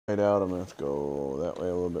Right out, I'm gonna have to go that way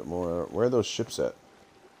a little bit more. Where are those ships at?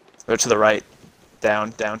 Go to the right.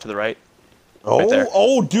 Down to the right. Right Oh, there.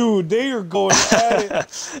 oh, dude, they are going at it.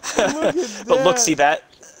 Look at But look, that. see that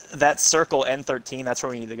circle N13, that's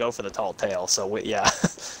where we need to go for the tall tail. So yeah,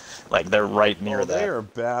 like they're right near Oh, they that. are Look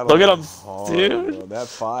at battling them, hard, dude. bro. That I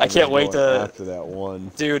 5 is can't wait going to, after that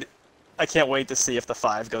 1. dude. I can't wait to see if the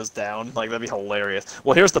 5 goes down. Like that'd be hilarious.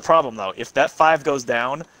 Well, here's the problem though. If that 5 goes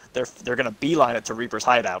down, they're gonna beeline it to Reaper's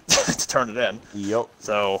hideout to turn it in. Yep.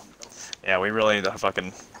 So, yeah, we really need to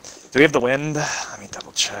fucking. Do we have the wind? Let me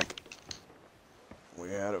double check. We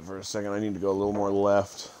had it for a second. I need to go a little more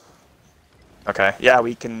left. Okay. Yeah,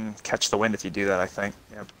 we can catch the wind if you do that, I think.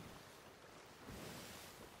 Yep.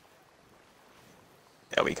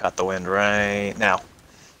 Yeah, we caught the wind right now.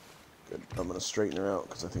 Good. I'm going to straighten her out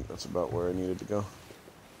because I think that's about where I needed to go.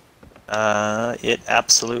 It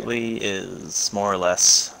absolutely is, more or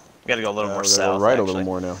less. We gotta go a little more south, go right actually. a little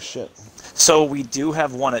more now. Shit. So we do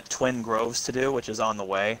have one at Twin Groves to do, which is on the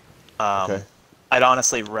way. Okay. I'd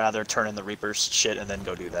honestly rather turn in the Reaper's shit and then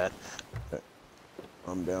go do that. Okay.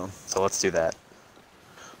 I'm down. So let's do that.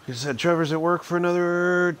 Like I said, Trevor's at work for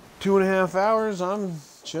another 2.5 hours. I'm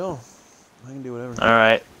chill. I can do whatever. All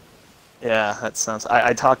right. Yeah, that sounds.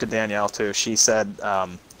 I talked to Danielle too. She said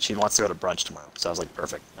she wants to go to brunch tomorrow. So I was like,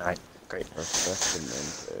 perfect. All right, great.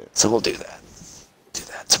 So we'll do that. Do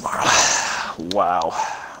that tomorrow. Wow.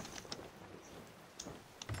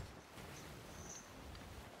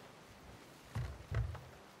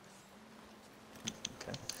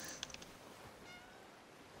 Okay.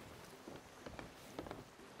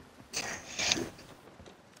 Okay.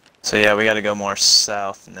 So yeah, we got to go more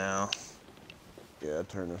south now. Yeah,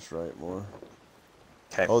 turn us right more.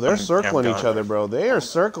 Okay. Oh, they're circling each other, bro. They are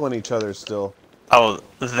circling each other still. Oh,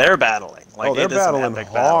 they're battling. Like, oh, they're battling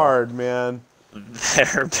hard, man.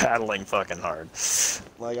 They're battling fucking hard.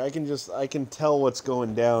 Like, I can tell what's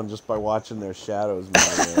going down just by watching their shadows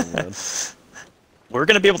move around, man. We're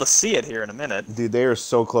gonna be able to see it here in a minute. Dude, they are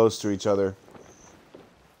so close to each other.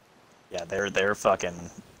 Yeah, they're fucking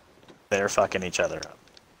each other up.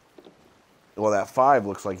 Well, that 5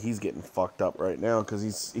 looks like he's getting fucked up right now because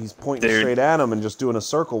he's pointing straight at him and just doing a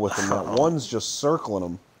circle with him. That 1's just circling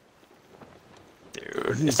him.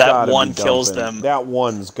 Dude, if that 1 kills them... That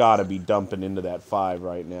 1's got to be dumping into that 5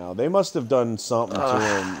 right now. They must have done something to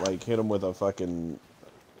him, like hit him with a fucking...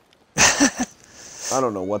 I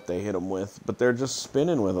don't know what they hit him with, but they're just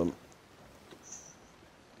spinning with him.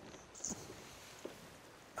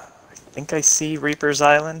 I think I see Reaper's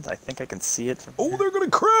Island. I think I can see it from here. They're gonna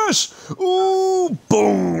crash! Ooh,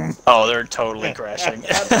 boom! Oh, they're totally crashing.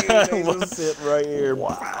 They just sit right here.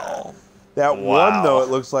 Wow. That 1, though, it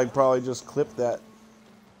looks like probably just clipped that.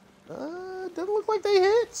 It doesn't look like they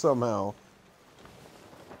hit somehow.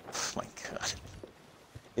 Oh my god.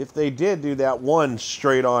 If they did, dude, that 1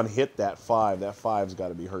 straight on hit that 5. That 5's got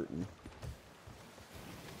to be hurting.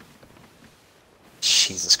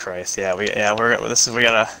 Jesus Christ. Yeah, we're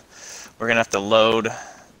gonna have to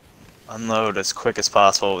unload as quick as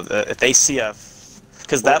possible. If they see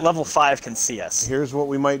because that level 5 can see us. Here's what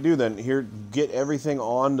we might do then. Here, get everything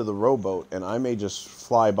onto the rowboat, and I may just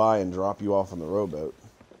fly by and drop you off on the rowboat.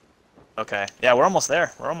 Okay. Yeah, we're almost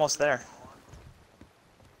there. We're almost there.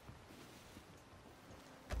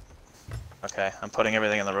 Okay, I'm putting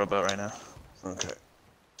everything in the rowboat right now. Okay.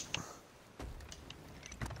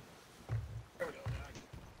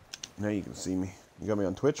 Now you can see me. You got me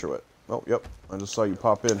on Twitch or what? Oh, yep. I just saw you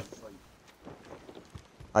pop in.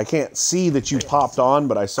 I can't see that you popped on,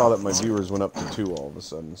 but I saw that my viewers went up to 2 all of a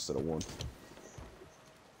sudden instead of 1.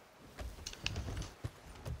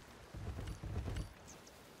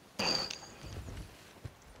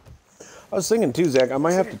 I was thinking too, Zach, I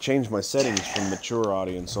might have to change my settings from mature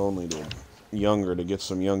audience only to younger to get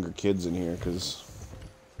some younger kids in here, because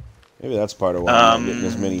maybe that's part of why I'm not getting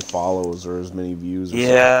as many follows or as many views.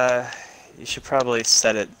 Yeah, you should probably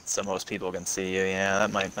set it so most people can see you. Yeah,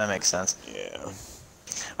 that makes sense. Yeah.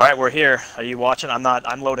 All right, we're here. Are you watching? I'm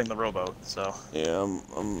loading the rowboat, so. Yeah,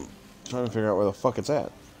 I'm trying to figure out where the fuck it's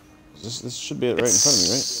at. This should be it right in front of me,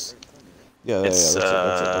 right? Yeah, that's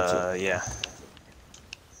it. Yeah.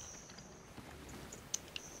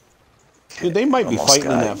 Dude, they might be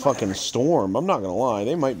fighting in that fucking storm. I'm not gonna lie,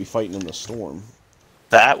 they might be fighting in the storm.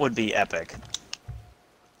 That would be epic.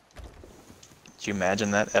 Could you imagine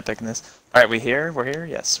that epicness? All right, we here? We're here?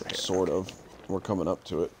 Yes, we're here. Sort of. We're coming up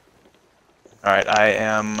to it. All right,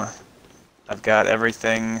 I've got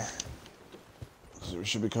everything. So we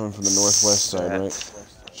should be coming from the northwest side, right?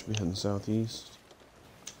 Should be heading southeast.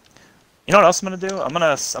 You know what else I'm gonna do? I'm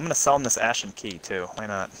gonna sell him this ashen key too. Why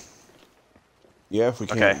not? Yeah, if we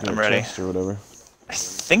can't get a chest or whatever. I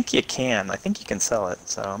think you can. I think you can sell it,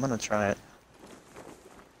 so I'm gonna try it.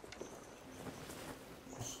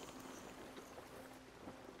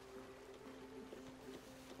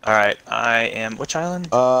 Alright, I am... Which island?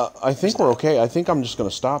 I think we're okay. I think I'm just gonna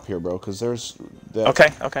stop here, bro, because there's... That,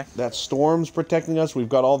 okay. That storm's protecting us. We've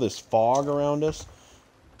got all this fog around us.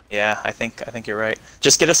 Yeah, I think you're right.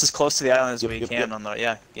 Just get us as close to the island as we can on the...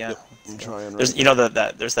 Yeah. Yep. I'm trying There's, right you know,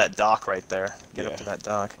 there's that dock right there. Get Yeah. up to that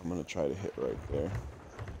dock. I'm gonna try to hit right there.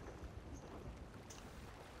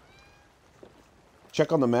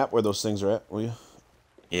 Check on the map where those things are at, will you?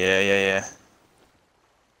 Yeah.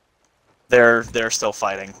 They're still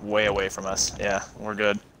fighting way away from us. Yeah, we're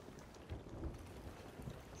good.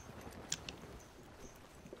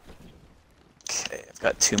 Okay, I've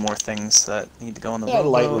got 2 more things that need to go on the That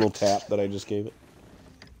light rowboat. little tap that I just gave it.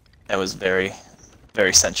 That was very,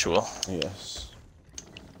 very sensual. Yes.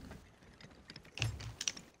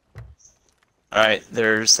 Alright,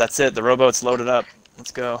 that's it. The rowboat's loaded up.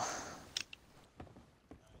 Let's go.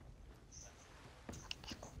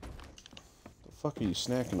 The fuck are you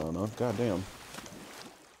snacking on, huh? Goddamn.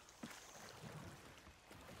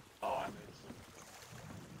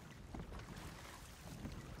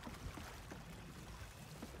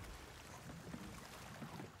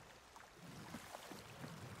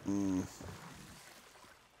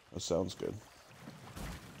 That sounds good.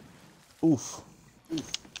 Oof.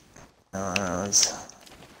 I'm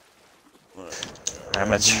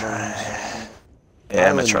gonna try. Yeah,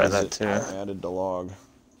 I'm gonna try that too. Added to log.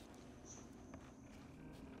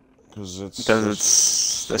 Because that's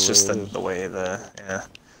just the way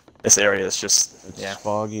this area is just it's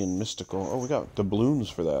foggy and mystical. Oh, we got doubloons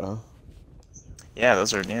for that, huh? Yeah,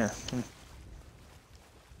 those are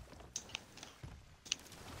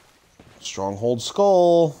Stronghold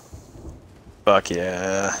skull. Fuck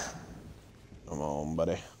yeah. Come on,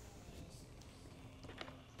 buddy.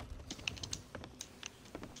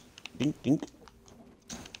 Dink, dink.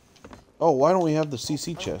 Oh, why don't we have the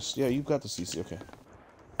CC chest? Yeah, you've got the CC, okay.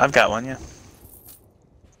 I've got one, yeah.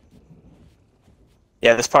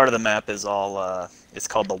 Yeah, this part of the map is all, it's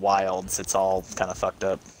called the Wilds. It's all kind of fucked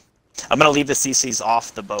up. I'm gonna leave the CCs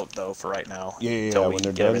off the boat, though, for right now. Yeah, when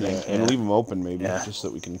they're done, and leave them open, maybe, just so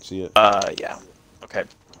that we can see it. Yeah. Okay.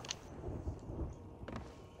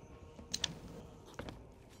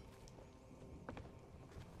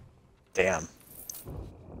 Damn.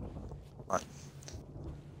 What?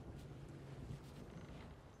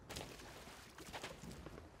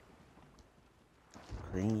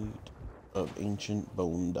 Crate of ancient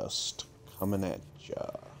bone dust coming at ya.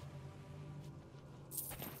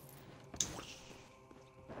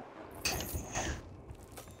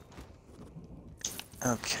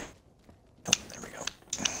 Okay. Oh, there we go.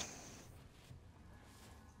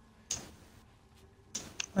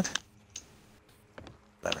 What?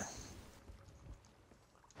 Better.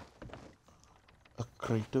 A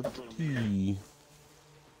crate of tea.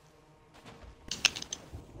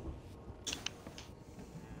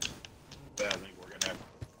 I think we're gonna have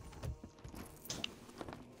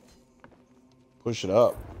Push it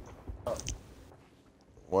up.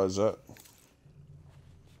 Why is that?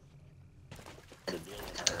 to deal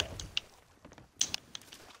with her.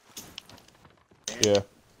 Yeah.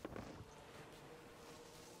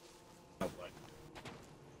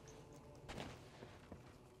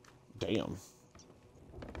 Damn.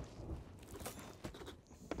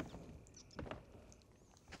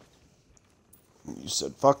 You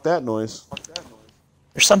said fuck that noise.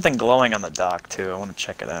 There's something glowing on the dock, too. I want to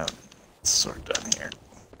check it out. It's sort of done here.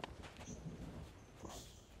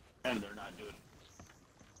 And they're not doing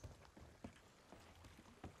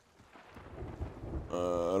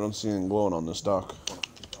I don't see anything glowing on this dock.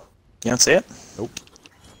 You don't see it? Nope.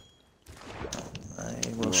 I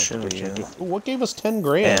will show you. Ooh, what gave us 10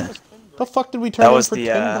 grand? Yeah. The fuck did we turn in for the,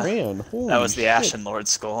 10 grand? Holy That was the shit. Ashen Lord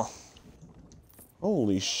skull.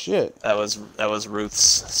 Holy shit. That was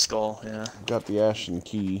Ruth's skull, yeah. Got the Ashen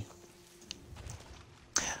key.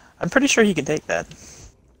 I'm pretty sure he can take that.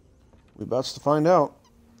 We about to find out.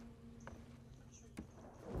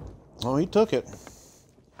 Oh, he took it.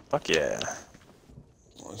 Fuck yeah.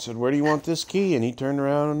 I said, where do you want this key? And he turned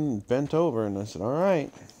around and bent over, and I said, all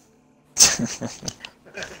right.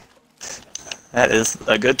 That is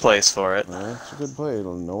a good place for it. That's a good play.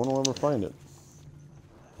 No one will ever find it.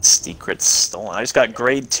 Secret stolen. I just got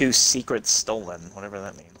grade 2 secret stolen, whatever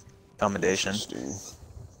that means. Commendation. Interesting.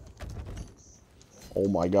 Oh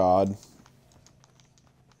my god.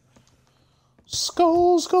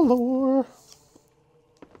 Skulls galore.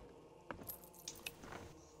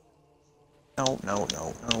 No.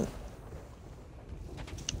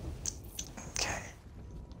 Okay.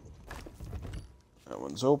 That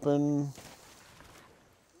one's open.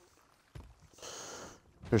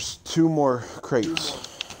 There's 2 more crates,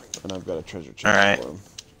 and I've got a treasure chest for them.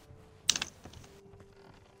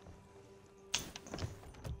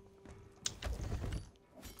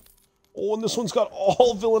 Oh, and this one's got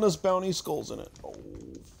all villainous bounty skulls in it. Oh,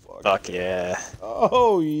 fuck. Fuck yeah.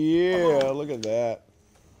 Oh, yeah. Look at that.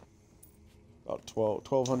 About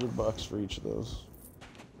 $1,200 for each of those.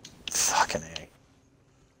 Fucking A.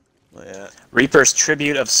 Yeah. Reaper's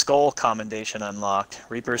Tribute of Skull commendation unlocked.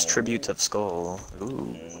 Reaper's Tribute of Skull.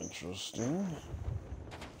 Ooh. Interesting.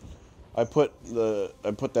 I put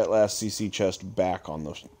that last CC chest back on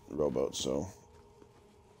the rowboat, so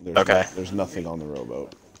there's nothing on the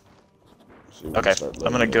rowboat. So Okay,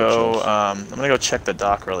 I'm gonna go check the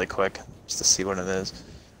dock really quick just to see what it is.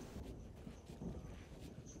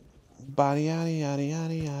 Body yaddy yaddy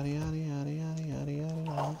yaddy yaddy yaddy yaddy yaddy yaddy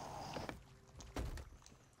yaddy.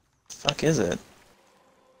 Fuck is it?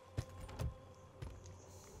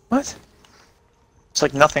 What? It's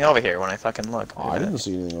like nothing over here when I fucking look. Oh, I didn't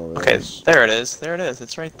see anything over there. Okay, there it is. There it is.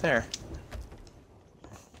 It's right there.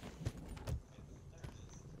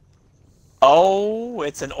 Oh,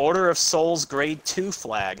 it's an Order of Souls Grade 2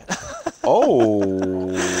 flag.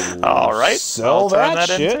 Oh. All right. Sell that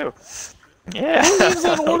shit. Into. Yeah. Who leaves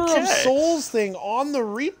an Order of Souls thing on the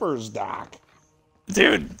Reaper's dock?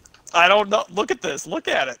 Dude, I don't know. Look at this. Look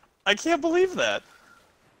at it. I can't believe that.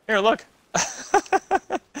 Here, look.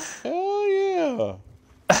 Hell yeah.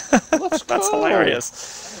 Let's go. That's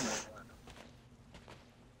hilarious.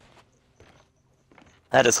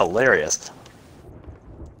 That is hilarious.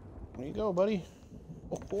 There you go, buddy.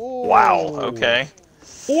 Oh. Wow, okay.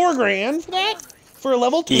 $4 grand for that? For a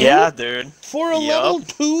level 2? Yeah, dude. For a level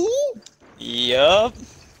 2? Yup.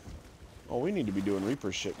 Oh, we need to be doing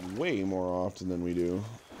Reaper shit way more often than we do.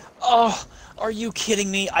 Oh, are you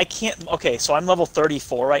kidding me? I can't. Okay, so I'm level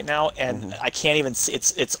 34 right now, and I can't even see.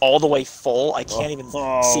 It's all the way full. I can't even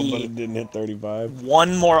see. But it didn't hit 35.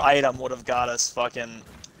 One more item would have got us fucking.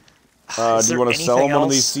 Do you want to sell them one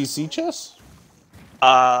of these CC chests?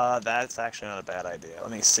 That's actually not a bad idea.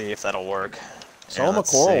 Let me see if that'll work. Sell them a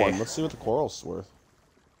coral one. Let's see what the coral's worth.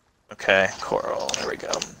 Okay, coral. There we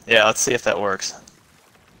go. Yeah, let's see if that works.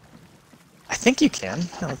 I think you can.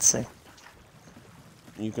 Yeah, let's see.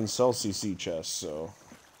 You can sell CC chests, so...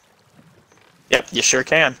 Yep, you sure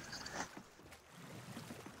can.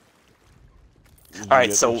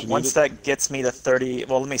 Alright, so once that gets me to 30...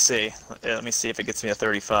 Well, let me see. Let me see if it gets me to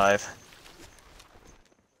 35.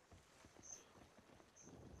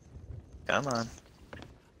 Come on.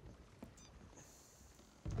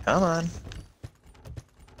 Come on.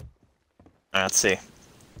 Alright, let's see.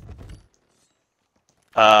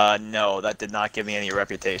 No, that did not give me any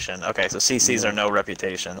reputation. Okay, so CCs are no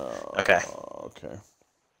reputation. Okay. Okay.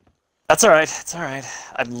 That's alright, it's alright.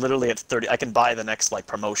 I'm literally at 30. I can buy the next, like,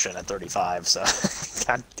 promotion at 35, so...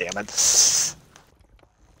 God damn it.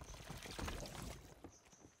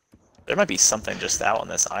 There might be something just out on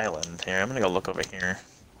this island. Here, I'm gonna go look over here.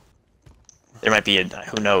 There might be a...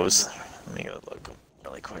 Who knows? Let me go look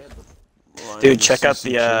really quick. Dude, check out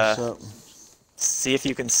the, see if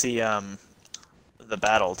you can see, the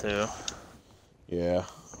battle, too. Yeah.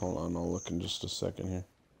 Hold on, I'll look in just a second here.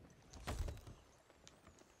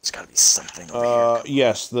 There's gotta be something over here.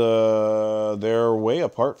 Yes, they're way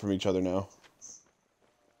apart from each other now.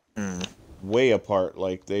 Way apart.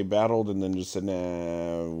 Like, they battled and then just said, nah,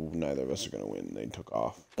 neither of us are gonna win. They took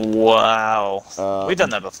off. Wow. We've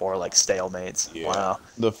done that before, like stalemates. Yeah. Wow.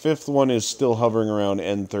 The 5th one is still hovering around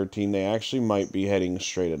N13. They actually might be heading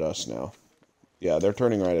straight at us now. Yeah, they're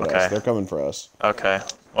turning right at us. They're coming for us. Okay.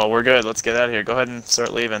 Well, we're good. Let's get out of here. Go ahead and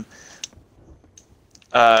start leaving.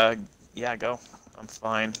 Yeah, go. I'm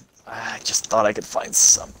fine. I just thought I could find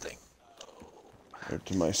something. They're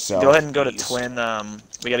to my south. Go ahead and go to Twin,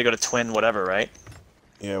 we gotta go to Twin whatever, right?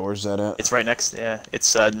 Yeah, where's that at? It's right next, yeah.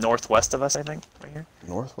 It's, northwest of us, I think, right here.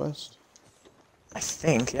 Northwest? I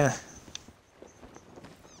think, yeah.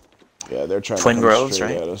 Yeah, they're trying Twin to come Groves,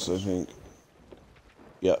 straight right? at us, I think.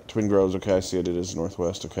 Yeah, Twin Groves, okay, I see it. It is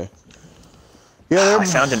northwest, okay. Yeah, I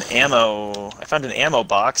found an ammo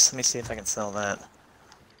box. Let me see if I can sell that.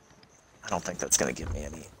 I don't think that's gonna give me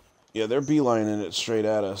any. Yeah, they're beelining it straight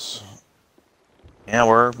at us. Yeah,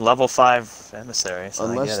 we're level 5 emissaries. So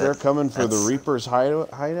unless they're coming for the Reaper's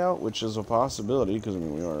hideout, which is a possibility, because, I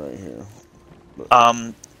mean, we are right here.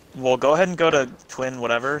 But... well, go ahead and go to Twin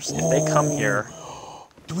whatevers. If they come here...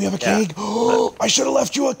 Do we have a keg? Oh, I should have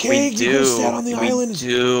left you a keg! We do! You could have sat on the island! We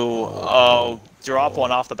do! Oh, drop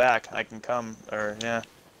one off the back. I can come, or, yeah.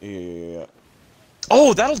 Yeah.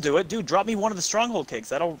 Oh, that'll do it! Dude, drop me one of the stronghold kegs.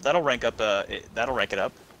 That'll rank up, that'll rank it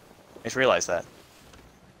up. I just realized that.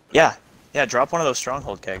 Yeah, yeah. Drop one of those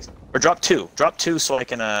stronghold kegs, or drop two. Drop two so I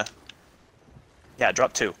can Yeah,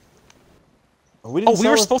 drop two. Oh, we didn't we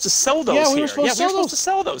were sell supposed to sell those Yeah, here. we were supposed to we were sell supposed to those.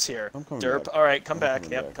 sell those here. I'm coming Derp. back. All right, come I'm back.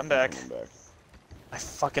 coming Yep, come I'm back. coming back. I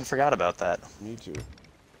fucking forgot about that. Me too.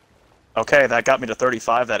 Okay, that got me to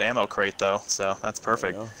 35, that ammo crate, though, so that's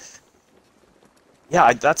perfect. Yeah.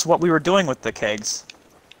 Yeah, that's what we were doing with the kegs.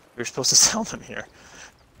 We were supposed to sell them here.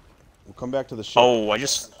 We'll come back to the ship. Oh, I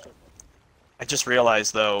just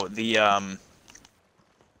realized, though, the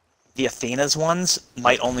Athena's ones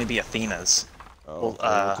might only be Athena's. Oh,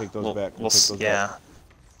 we'll take those back. We'll take those back.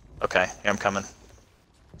 Okay, here I'm coming.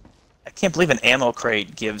 I can't believe an ammo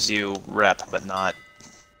crate gives you rep, but not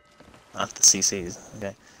the CCs.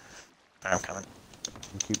 Okay. I'm coming.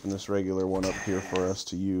 I'm keeping this regular one up here for us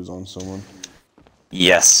to use on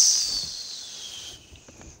Yes.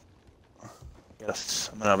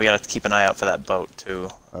 We gotta keep an eye out for that boat too.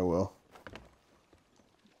 I will.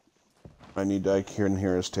 I can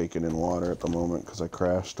hear us taking in water at the moment because I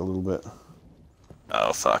crashed a little bit.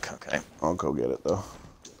 Oh fuck. Okay. I'll go get it though.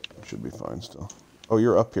 It should be fine still. Oh,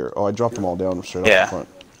 you're up here. Oh, I dropped them all down straight off the front.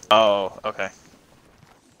 Oh, okay.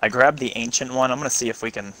 I grabbed the ancient one. I'm gonna see if we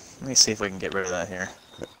can. Let me see if we can get rid of that here.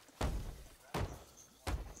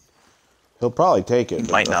 He'll probably take it,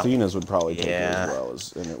 Might but not. Athena's would probably take it as well,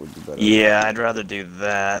 and it would be better. Yeah, I'd rather do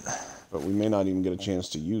that. But we may not even get a chance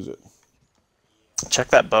to use it. Check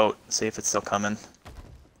that boat. See if it's still coming.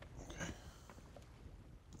 Okay.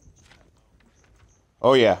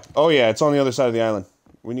 Oh yeah, it's on the other side of the island.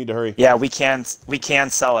 We need to hurry. Yeah, we can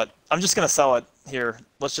sell it. I'm just gonna sell it here.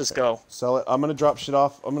 Let's just go. Sell it. I'm gonna drop shit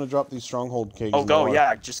off. I'm gonna drop these stronghold kegs. Oh, go.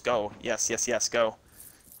 Yeah, just go. Yes, go.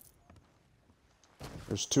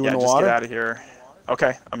 There's two in the water. Yeah, just get out of here.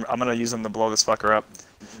 Okay, I'm gonna use them to blow this fucker up.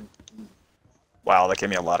 Wow, that gave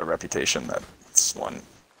me a lot of reputation. That's one.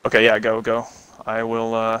 Okay, yeah, go. I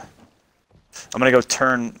will. I'm gonna go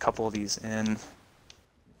turn a couple of these in.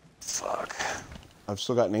 Fuck. I've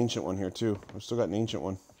still got an ancient one here too. I've still got an ancient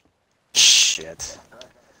one. Shit.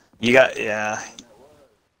 You got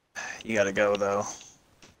You gotta go though.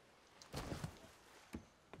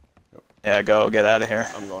 Yep. Yeah, go. Get out of here.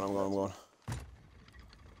 I'm going.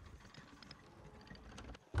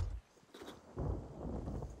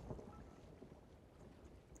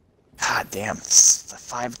 God damn, it's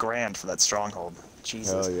 $5 grand for that stronghold.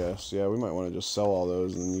 Jesus. Hell yes. Yeah, we might want to just sell all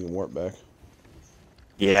those and then you can warp back.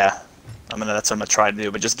 Yeah. That's what I'm gonna try to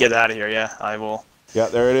do, but just get out of here, yeah. I will. Yeah,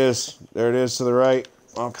 there it is. There it is to the right,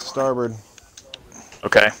 off the starboard.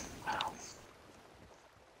 Okay.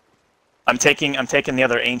 I'm taking the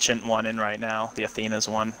other ancient one in right now, the Athena's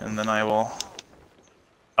one, and then I want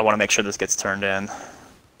to make sure this gets turned in.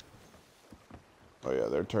 Oh yeah,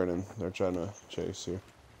 they're turning. They're trying to chase here.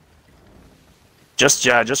 Just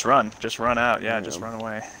run out. Yeah, just run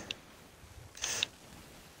away.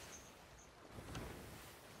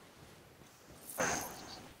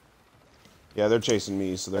 Yeah, they're chasing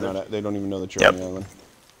me, so they're not. They don't even know that you're on the island.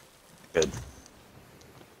 Good.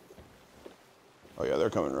 Oh yeah, they're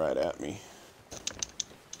coming right at me.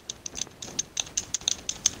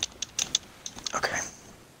 Okay.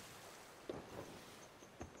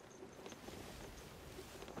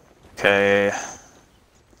 Okay.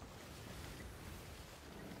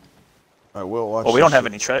 I will watch. Well, we don't have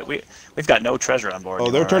any treasure. We've got no treasure on board.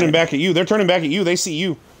 Oh, they're turning back at you. They're turning back at you. They see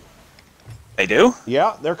you. They do?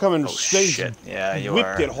 Yeah, they're coming. Oh shit! Yeah, you whipped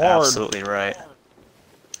are it hard. absolutely right.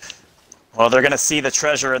 Well, they're gonna see the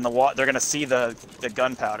treasure in the water. They're gonna see the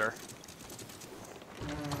gunpowder.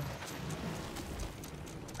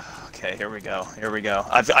 Okay, here we go.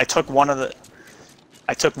 I took one of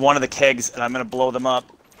the kegs and I'm gonna blow them up.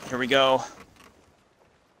 Here we go.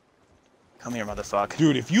 Come here, motherfucker.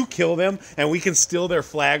 Dude, if you kill them and we can steal their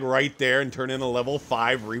flag right there and turn in a level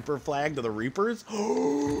 5 Reaper flag to the Reapers.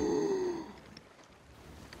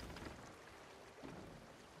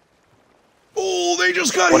 Oh, they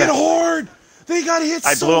just got hit hard. They got hit so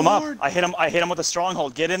hard. I blew them up. I hit them with a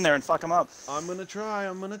stronghold. Get in there and fuck them up. I'm gonna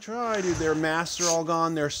try, dude. Their master all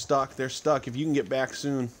gone. They're stuck. If you can get back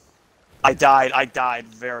soon. I died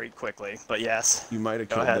very quickly, but yes. You might have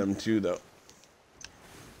killed them too, though.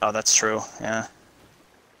 Oh, that's true, yeah.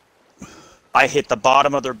 I hit the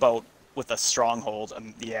bottom of their boat with a stronghold,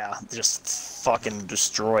 and yeah, just fucking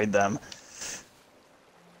destroyed them.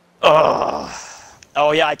 Ugh.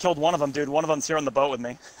 Oh yeah, I killed one of them, dude. One of them's here on the boat with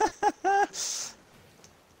me.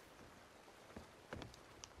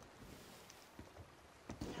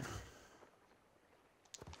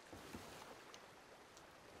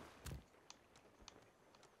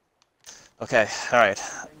 Okay, alright.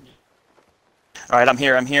 Alright,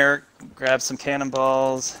 I'm here. Grab some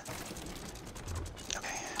cannonballs.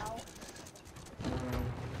 Okay.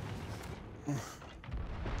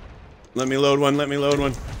 Let me load one. Let me load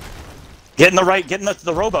one. Get in the right. Get in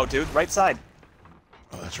the rowboat, dude. Right side.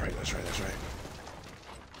 Oh, that's right. That's right. That's right.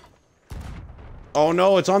 Oh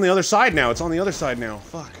no, it's on the other side now. It's on the other side now.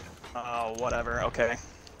 Fuck. Oh, whatever. Okay.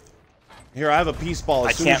 Here, I have a peace ball.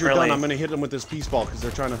 As soon as you're done, I'm gonna hit them with this peace ball because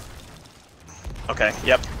they're trying to. Okay.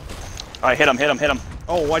 Yep. All right. Hit him. Hit him. Hit him.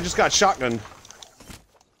 Oh, I just got shotgun.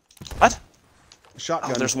 What?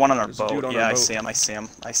 Shotgun. Oh, there's one on our There's a dude boat. on Yeah, our I boat. see him. I see him.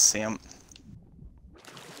 I see him.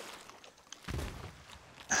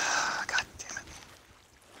 God damn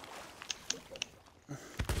it.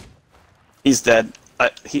 He's dead.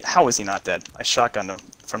 How is he not dead? I shotgunned him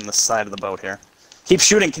from the side of the boat here. Keep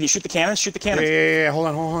shooting. Can you shoot the cannons? Shoot the cannons. Yeah. Hold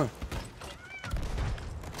on, hold on.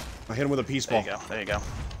 I hit him with a peace ball. There you go. There you go.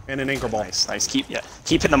 And an anchor ball. Nice, nice. Keep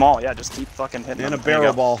hitting them all. Yeah, just keep fucking hitting them. And a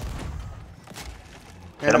barrel ball. Hit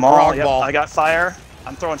And them a all. grog Yep. ball. I got fire.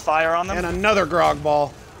 I'm throwing fire on them. And another grog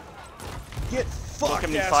ball. Get fucked, Look how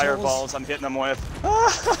many assholes. fireballs I'm hitting them with.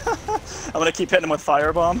 I'm gonna keep hitting them with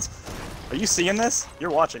fire bombs. Are you seeing this? You're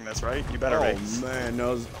watching this, right? You better be. Oh man,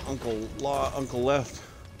 no, Uncle left.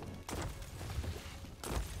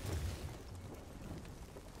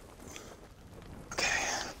 Okay.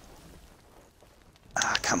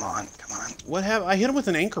 Ah, come on, come on. What happened? I hit him with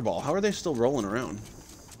an anchor ball. How are they still rolling around?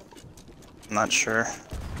 I'm not sure.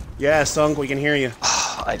 Yes, Unc, we can hear you.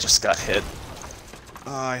 I just got hit.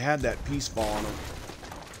 I had that peace ball on him.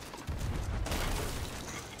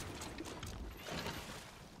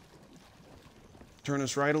 Turn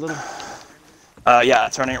us right a little. Yeah,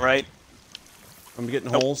 turning it right. I'm getting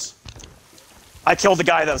holes. I killed the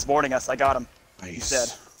guy that was boarding us. I got him. Nice. He's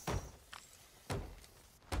dead.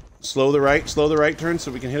 Slow the right turn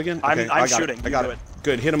so we can hit again. Okay, I'm I got shooting. It. I got You it. do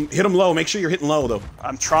Good. Hit him low. Make sure you're hitting low though.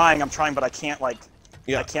 I'm trying, but I can't like.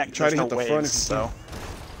 Yeah. I can't. Try to there's hit no the front waves, if you can. so.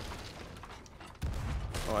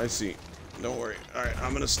 Oh, I see. Don't worry. All right,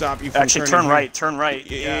 I'm gonna stop you from Actually, turning turn here. right. Turn right.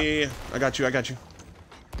 Yeah. I got you. I got you.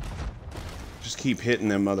 Just keep hitting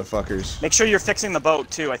them motherfuckers. Make sure you're fixing the boat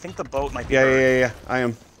too. I think the boat might be. Yeah. I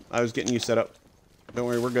am. I was getting you set up. Don't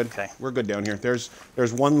worry, we're good. Okay. We're good down here. There's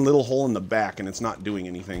one little hole in the back, and it's not doing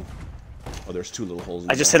anything. Oh, there's two little holes in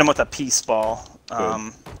the I just back. hit him with a peace ball.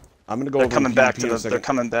 I'm gonna go They're over coming to back PvP to in a the. They're second.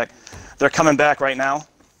 coming back. They're coming back right now.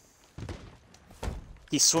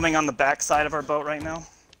 He's swimming on the back side of our boat right now.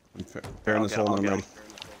 I'm faring this hole, and I'm ready.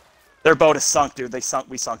 Their boat is sunk, dude. We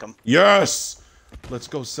sunk him. Yes! Let's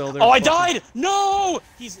go sell their Oh, I fucking- died! No!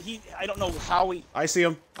 I don't know how he. I see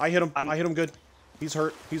him. I hit him. I hit him good. He's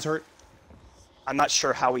hurt. He's hurt. I'm not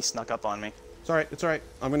sure how he snuck up on me. It's alright. It's alright.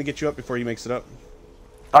 I'm gonna get you up before he makes it up.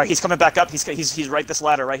 All right, he's coming back up. He's right this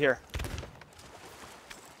ladder right here.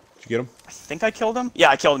 Did you get him? I think I killed him. Yeah,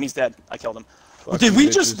 I killed him. He's dead. I killed him. Fucking Did we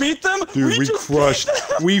bitches. just beat them? Dude, we just crushed. beat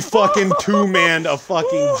them. We fucking two-manned a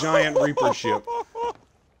fucking giant Reaper ship.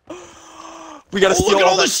 We gotta steal look at all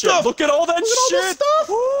all that this shit. stuff. Look at all that Look at all shit. this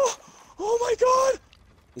stuff. Oh my god.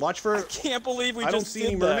 Watch for. Can't believe we I don't just see did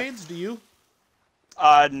any that. mermaids. Do you?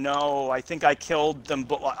 No. I think I killed them.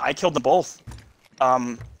 I killed them both.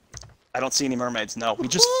 I don't see any mermaids. No, we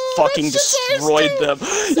just fucking destroyed them.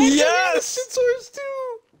 Yes. That's ours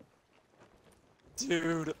too.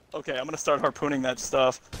 Dude, okay, I'm gonna start harpooning that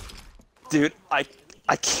stuff. Dude, I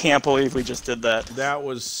can't believe we just did that. That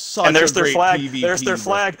was such And there's a their great flag. PvP, There's their bro.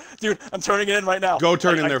 flag. Dude, I'm turning it in right now. Go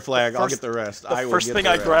turn in their flag. I'll get the rest. The first thing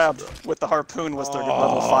I grabbed with the harpoon was their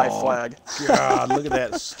level 5 flag. God, look at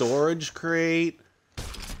that storage crate.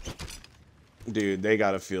 Dude, they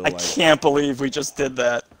gotta feel I like. can't believe we just did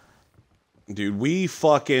that. Dude, we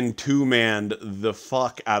fucking two-manned the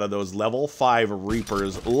fuck out of those level 5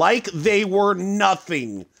 Reapers like they were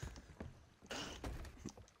nothing.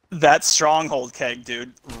 That stronghold keg,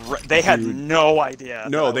 dude. They had no idea.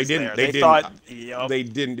 No, that I they was didn't. there. They didn't. Thought, yup. They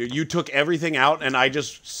didn't, dude. You took everything out, and I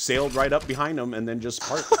just sailed right up behind them and then just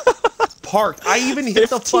parked. I even hit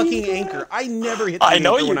the 15 fucking anchor. I never hit the I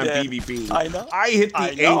know anchor you when I'm did. PvP. I know. I hit the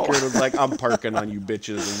I know. anchor and was like, I'm parking on you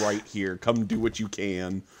bitches right here. Come do what you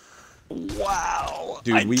can. Wow.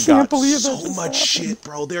 Dude, we can't got believe so that just much happened. shit,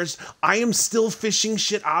 bro. I am still fishing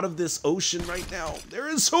shit out of this ocean right now. There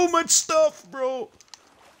is so much stuff, bro.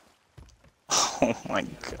 Oh my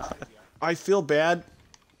god. I feel bad.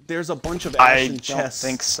 There's a bunch of ashen chests. I don't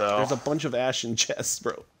think so. There's a bunch of ashen chests,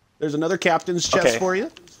 bro. There's another captain's chest Okay. for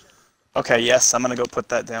you. Okay, yes, I'm gonna go put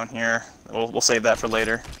that down here. We'll save that for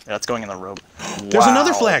later. Yeah, it's going in the rope. There's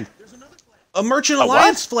another Wow. flag. A Merchant A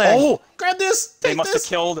Alliance what? flag. Oh! Grab this. They Take must this. have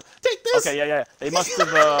killed. Take this. Okay, yeah. They must have.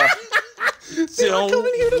 They were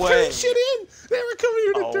coming here to way. turn shit in. They were coming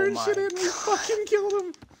here to Oh turn my shit in. We fucking killed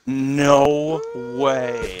them. No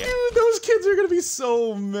way. Dude, those kids are gonna be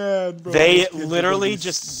so mad, bro. They literally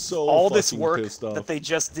just so all this fucking work pissed off. that they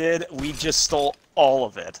just did. We just stole all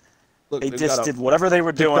of it. Look, They they've just got did whatever they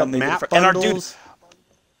were doing. They did map and our bundles.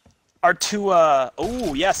 two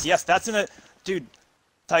oh yes, that's in a dude,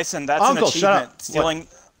 Tyson, that's Uncle, an shut achievement.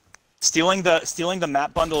 up. Stealing the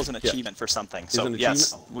map bundle is an achievement for something. So Is it an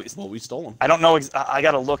yes, well, we stole them. I don't know. I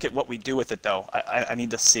got to look at what we do with it though. I need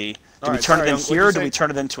to see. Do we right, turn sorry, it in what'd you here? Or do say? we turn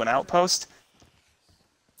it into an outpost?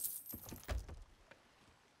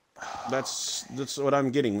 That's what I'm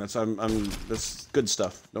getting. That's good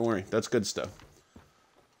stuff. Don't worry, that's good stuff.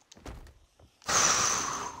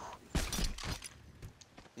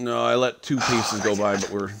 No, I let 2 pieces go by, but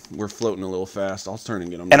we're floating a little fast. I'll turn and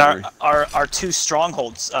get them. And our 2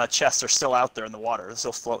 strongholds chests are still out there in the water. They're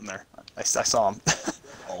still floating there. I saw them.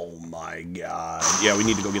 Oh my god! Yeah, we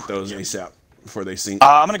need to go get those ASAP before they sink.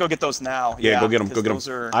 I'm gonna go get those now. Yeah, go get them. Go get those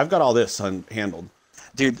them. I've got all this handled.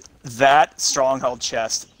 Dude, that stronghold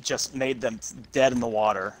chest just made them dead in the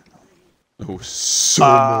water. Oh, so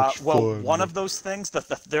much fun. Well, one of those things,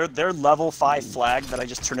 their level 5 flag that I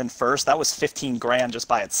just turned in first, that was 15 grand just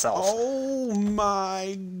by itself. Oh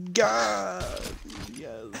my god! Yes.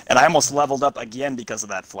 And I almost leveled up again because of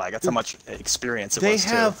that flag. That's how much experience it was, too.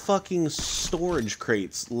 They have fucking storage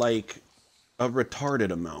crates like a retarded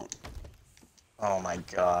amount. Oh my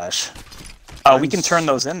gosh. We can turn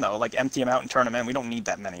those in, though. Like, empty them out and turn them in. We don't need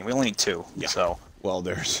that many. We only need 2. Yeah. So. Well,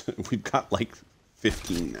 we've got like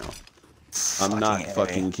 15 now. I'm not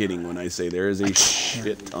fucking kidding when I say there is a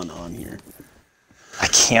shit ton on here. I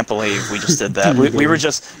can't believe we just did that.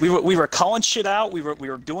 we were calling shit out. We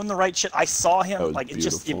were doing the right shit. I saw him like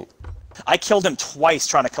I killed him twice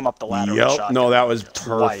trying to come up the ladder. Yep. No, that was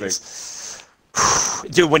perfect.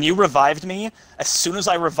 Dude, when you revived me, as soon as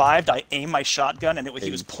I revived, I aimed my shotgun and he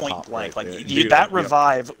was point blank. Right like there. that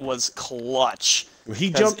revive was clutch.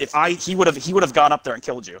 He jumped. He would have gone up there and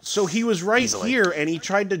killed you. So he was right here, and he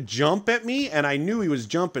tried to jump at me, and I knew he was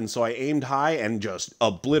jumping, so I aimed high and just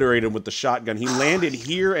obliterated him with the shotgun. He landed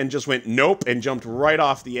here and just went nope and jumped right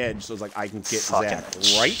off the edge. So I was like, I can get Zach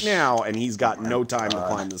right now, and he's got no time to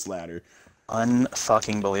climb this ladder.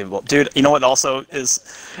 Unfucking believable, dude. You know what also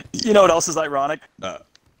is? You know what else is ironic?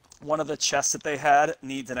 One of the chests that they had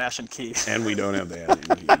needs an ashen key. And we don't have the ashen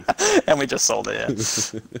key. And we just sold it, yeah.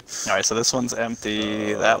 Alright, so this one's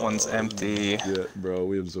empty, that one's empty. Yeah, bro,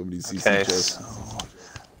 we have so many CC chests.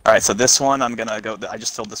 Alright, so this one, I'm gonna go, I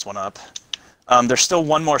just filled this one up. There's still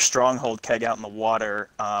one more stronghold keg out in the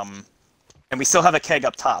water, and we still have a keg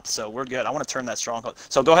up top, so we're good. I want to turn that stronghold.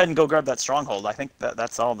 So go ahead and go grab that stronghold. I think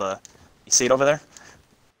that's all the... You see it over there?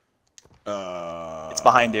 It's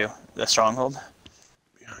behind you, the stronghold.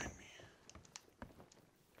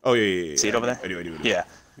 Oh, yeah. See it over there? I do. Yeah.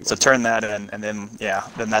 So turn that in, and then,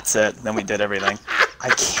 then that's it. Then we did everything. I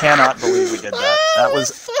cannot believe we did that. That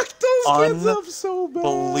was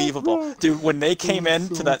unbelievable. Dude, when they came in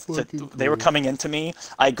to that, they were coming into me,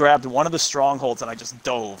 I grabbed one of the strongholds and I just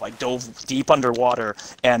dove. I dove deep underwater,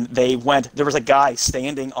 and they went, there was a guy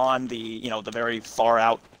standing on the, the very far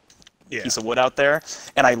out piece of wood out there,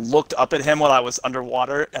 and I looked up at him while I was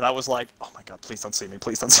underwater, and I was like, "Oh my God, please don't see me!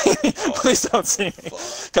 Please don't see me! Please don't see me!"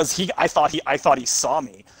 Because I thought he saw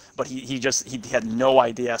me, but he had no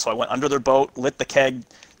idea. So I went under their boat, lit the keg,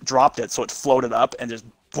 dropped it so it floated up, and just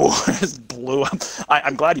blew up.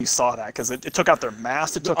 I'm glad you saw that because it took out their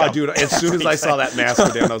mast. It took out dude, as soon as I saw that mast go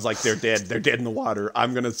down, I was like, they're dead. They're dead in the water.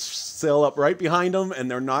 I'm going to sail up right behind them, and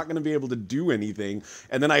they're not going to be able to do anything.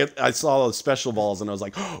 And then I saw those special balls, and I was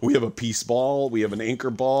like, oh, we have a peace ball, we have an anchor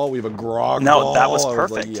ball, we have a grog ball. No, that was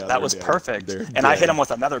perfect. Like, that was perfect. And I hit him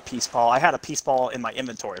with another peace ball. I had a peace ball in my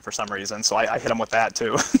inventory for some reason, so I hit him with that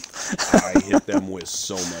too. I hit them with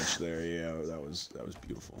so much there. Yeah, that was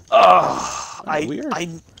beautiful. Oh, weird.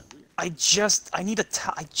 I just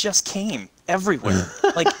came everywhere.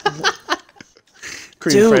 Like,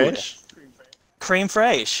 Cream fresh. Cream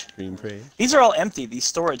fresh. Cream fresh. These are all empty. These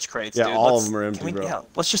storage crates. Yeah, dude. all of them are empty, bro. Yeah,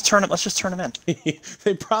 let's just turn them in.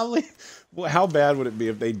 They probably. Well, how bad would it be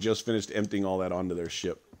if they just finished emptying all that onto their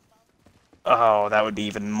ship? Oh, that would be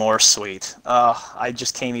even more sweet. I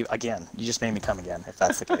just came again. You just made me come again, if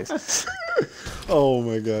that's the case. Oh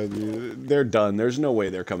my God, dude. They're done. There's no way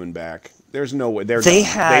they're coming back. There's no way. They've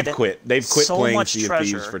quit. They've quit so playing much Sea of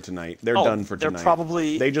treasure. Thieves for tonight. They're done for tonight. They're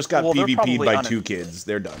probably... They just got PvP'd by 2 kids.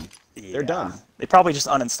 They're done. Yeah. They're done. They probably just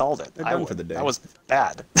uninstalled it. They're done for the day. That was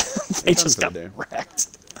bad. They just got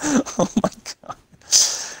wrecked. Oh my God.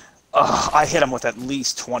 I hit him with at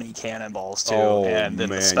least 20 cannonballs too, and then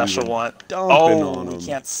the special one. On we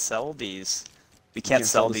can't sell these. We can't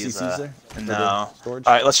sell the these. CCs there? No. Storage?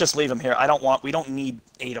 All right, let's just leave them here. We don't need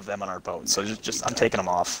 8 of them on our boat, so I'm taking them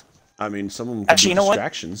off. I mean, some of them could be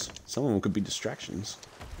distractions. Some of them could be distractions.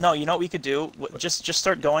 No, you know what we could do? Just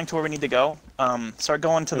start going to where we need to go. Start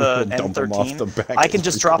going to the N13. I can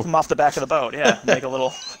just drop them off the back of the boat. Yeah, make a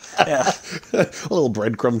little, yeah. A little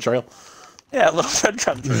breadcrumb trail. Yeah, a little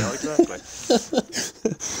breadcrumb trail, exactly.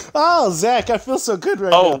 Oh, Zach, I feel so good right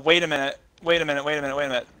now. Oh, wait a minute. Wait a minute.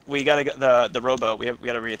 We gotta get the rowboat. We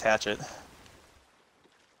gotta reattach it.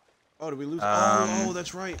 Oh, did we lose? Oh,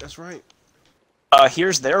 that's right. That's right.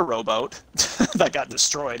 Here's their rowboat that got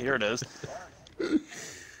destroyed. Here it is.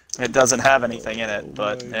 It doesn't have anything in it,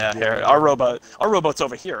 but yeah, here our rowboat's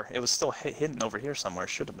over here. It was still hidden over here somewhere.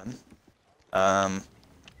 Should have been.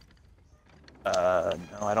 No,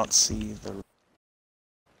 I don't see the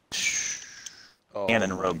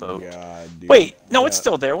cannon rowboat. God, wait, no, it's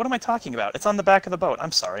still there. What am I talking about? It's on the back of the boat.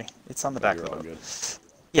 I'm sorry. It's on the back of the boat. Good.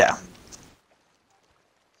 Yeah.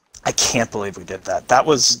 I can't believe we did that. That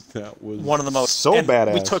was one of the most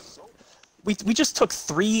badass. We just took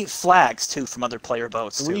 3 flags too from other player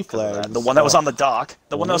boats. 3 flags. The one that was on the dock.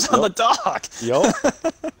 The one that was on the dock. Yup.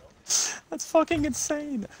 That's fucking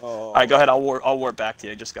insane. Oh. All right, go ahead. I'll warp back to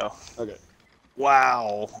you. Just go. Okay.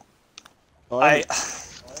 Wow. Oh,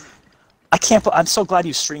 I can't. I'm so glad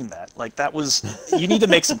you streamed that. Like that was. You need to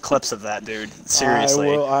make some clips of that, dude. Seriously.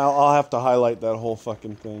 I will. I'll have to highlight that whole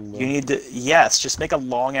fucking thing. You need to. Yes, just make a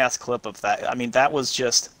long ass clip of that. I mean, that was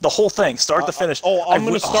just the whole thing, start to finish. I'm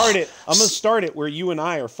gonna start it. I'm gonna start it where you and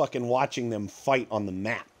I are fucking watching them fight on the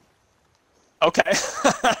map. Okay.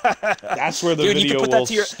 That's where the video will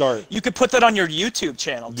start. You could put that on your YouTube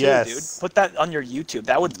channel too, dude. Put that on your YouTube.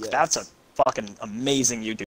 That's a fucking amazing YouTube